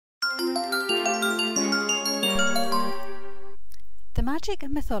magic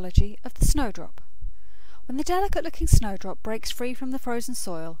and mythology of the snowdrop. When the delicate-looking snowdrop breaks free from the frozen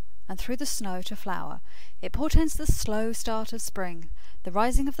soil and through the snow to flower, it portends the slow start of spring, the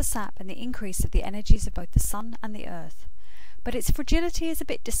rising of the sap and the increase of the energies of both the sun and the earth. But its fragility is a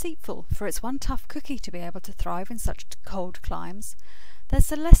bit deceitful, for it's one tough cookie to be able to thrive in such cold climes.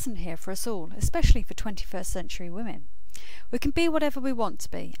 There's a lesson here for us all, especially for 21st century women. We can be whatever we want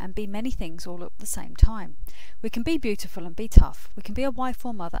to be, and be many things all at the same time. We can be beautiful and be tough. We can be a wife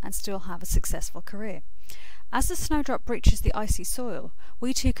or mother and still have a successful career. As the snowdrop breaches the icy soil,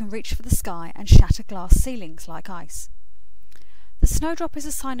 we too can reach for the sky and shatter glass ceilings like ice. The snowdrop is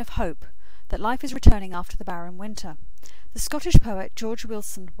a sign of hope, that life is returning after the barren winter. The Scottish poet George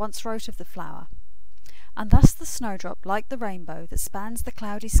Wilson once wrote of the flower, "And thus the snowdrop, like the rainbow that spans the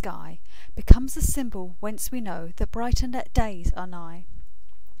cloudy sky, becomes the symbol whence we know that brighter days are nigh."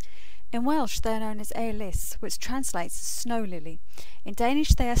 In Welsh they are known as eillis, which translates as snow lily. In Danish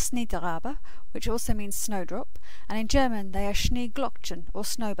they are Snowdrop, which also means snowdrop, and in German they are Schneeglockchen, or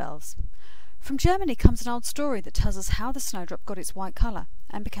snowbells. From Germany comes an old story that tells us how the snowdrop got its white colour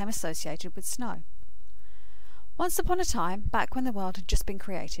and became associated with snow. Once upon a time, back when the world had just been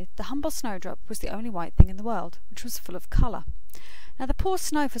created, the humble snowdrop was the only white thing in the world, which was full of colour. Now the poor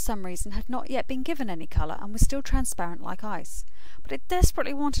snow for some reason had not yet been given any colour and was still transparent like ice, but it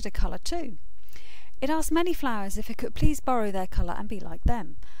desperately wanted a colour too. It asked many flowers if it could please borrow their colour and be like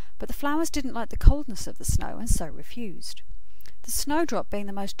them, but the flowers didn't like the coldness of the snow and so refused. The snowdrop, being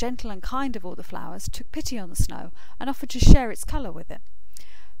the most gentle and kind of all the flowers, took pity on the snow and offered to share its colour with it.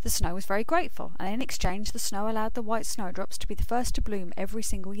 The snow was very grateful, and in exchange the snow allowed the white snowdrops to be the first to bloom every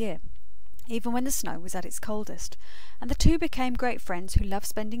single year, even when the snow was at its coldest, and the two became great friends who loved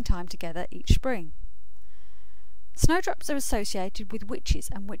spending time together each spring. Snowdrops are associated with witches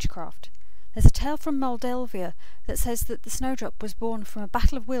and witchcraft. There's a tale from Moldavia that says that the snowdrop was born from a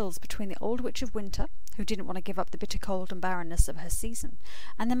battle of wills between the old witch of winter, who didn't want to give up the bitter cold and barrenness of her season,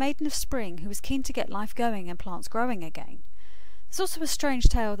 and the maiden of spring, who was keen to get life going and plants growing again. There's also a strange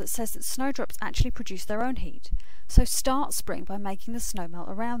tale that says that snowdrops actually produce their own heat, so start spring by making the snow melt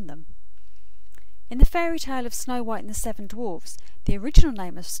around them. In the fairy tale of Snow White and the Seven Dwarfs, the original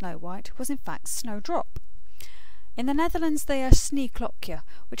name of Snow White was in fact Snowdrop. In the Netherlands they are Schneeklokje,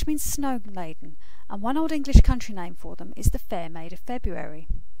 which means snow maiden, and one old English country name for them is the Fair Maid of February.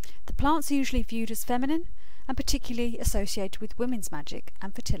 The plants are usually viewed as feminine, and particularly associated with women's magic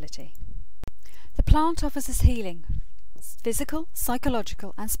and fertility. The plant offers us healing, physical,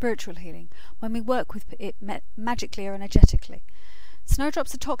 psychological and spiritual healing, when we work with it magically or energetically.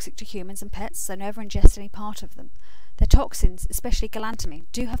 Snowdrops are toxic to humans and pets, so never ingest any part of them. Their toxins, especially galantamine,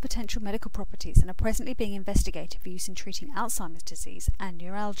 do have potential medical properties and are presently being investigated for use in treating Alzheimer's disease and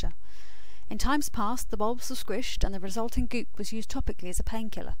neuralgia. In times past, the bulbs were squished and the resulting goop was used topically as a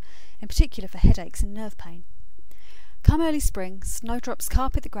painkiller, in particular for headaches and nerve pain. Come early spring, snowdrops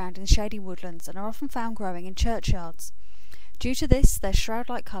carpet the ground in shady woodlands and are often found growing in churchyards. Due to this, their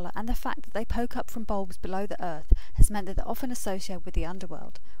shroud-like colour and the fact that they poke up from bulbs below the earth has meant that they're often associated with the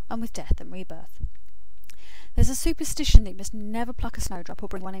underworld and with death and rebirth. There's a superstition that you must never pluck a snowdrop or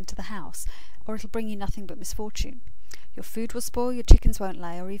bring one into the house, or it'll bring you nothing but misfortune. Your food will spoil, your chickens won't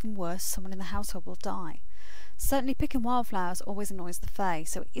lay, or even worse, someone in the household will die. Certainly picking wildflowers always annoys the fae,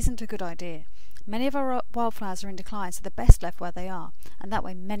 so it isn't a good idea. Many of our wildflowers are in decline, so they're best left where they are, and that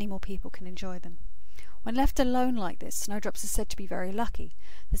way many more people can enjoy them. When left alone like this, snowdrops are said to be very lucky.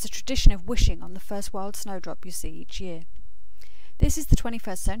 There's a tradition of wishing on the first wild snowdrop you see each year. This is the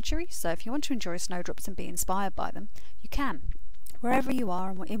 21st century, so if you want to enjoy snowdrops and be inspired by them, you can, wherever you are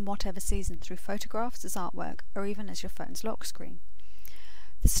and in whatever season, through photographs as artwork or even as your phone's lock screen.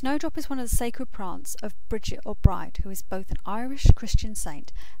 The snowdrop is one of the sacred plants of Brigit or Brigid, who is both an Irish Christian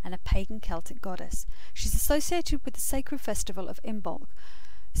saint and a pagan Celtic goddess. She's associated with the sacred festival of Imbolc,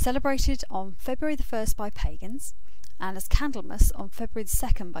 celebrated on February the 1st by pagans, and as Candlemas on February the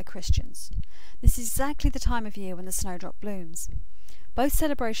 2nd by Christians. This is exactly the time of year when the snowdrop blooms. Both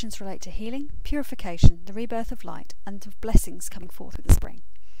celebrations relate to healing, purification, the rebirth of light, and of blessings coming forth with the spring.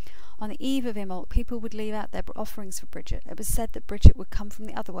 On the eve of Imbolc, people would leave out their offerings for Brigit. It was said that Brigit would come from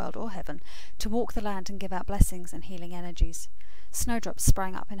the other world or heaven to walk the land and give out blessings and healing energies. Snowdrops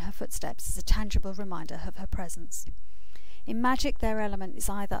sprang up in her footsteps as a tangible reminder of her presence. In magic, their element is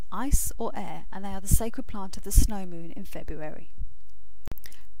either ice or air, and they are the sacred plant of the snow moon in February.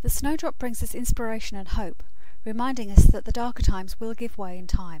 The snowdrop brings us inspiration and hope, reminding us that the darker times will give way in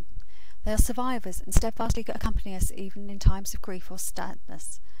time. They are survivors and steadfastly accompany us even in times of grief or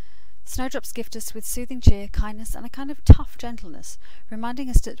sadness. Snowdrops gift us with soothing cheer, kindness and a kind of tough gentleness, reminding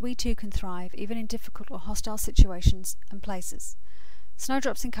us that we too can thrive even in difficult or hostile situations and places.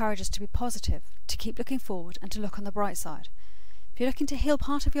 Snowdrops encourage us to be positive, to keep looking forward and to look on the bright side. If you're looking to heal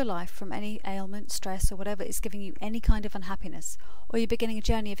part of your life from any ailment, stress or whatever is giving you any kind of unhappiness, or you're beginning a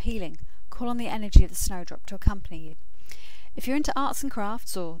journey of healing, call on the energy of the snowdrop to accompany you. If you're into arts and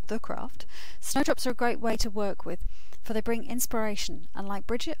crafts, or the craft, snowdrops are a great way to work with, for they bring inspiration and, like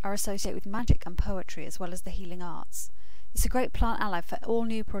Brigit, are associated with magic and poetry as well as the healing arts. It's a great plant ally for all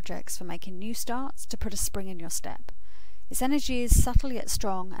new projects, for making new starts, to put a spring in your step. Its energy is subtle yet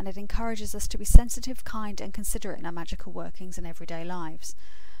strong, and it encourages us to be sensitive, kind and considerate in our magical workings and everyday lives.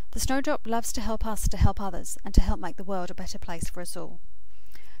 The snowdrop loves to help us to help others, and to help make the world a better place for us all.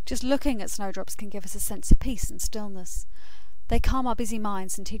 Just looking at snowdrops can give us a sense of peace and stillness. They calm our busy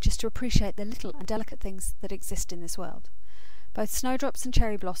minds and teach us to appreciate the little and delicate things that exist in this world. Both snowdrops and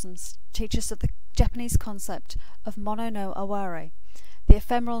cherry blossoms teach us of the Japanese concept of mono no aware, the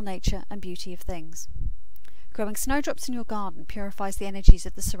ephemeral nature and beauty of things. Growing snowdrops in your garden purifies the energies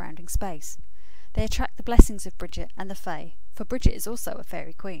of the surrounding space. They attract the blessings of Brigit and the Fae, for Brigit is also a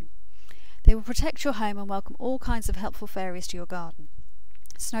fairy queen. They will protect your home and welcome all kinds of helpful fairies to your garden.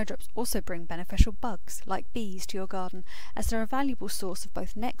 Snowdrops also bring beneficial bugs, like bees, to your garden, as they're a valuable source of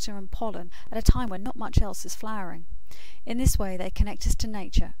both nectar and pollen at a time when not much else is flowering. In this way they connect us to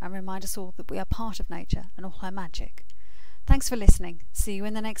nature and remind us all that we are part of nature and all her magic. Thanks for listening. See you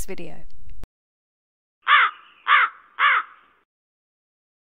in the next video.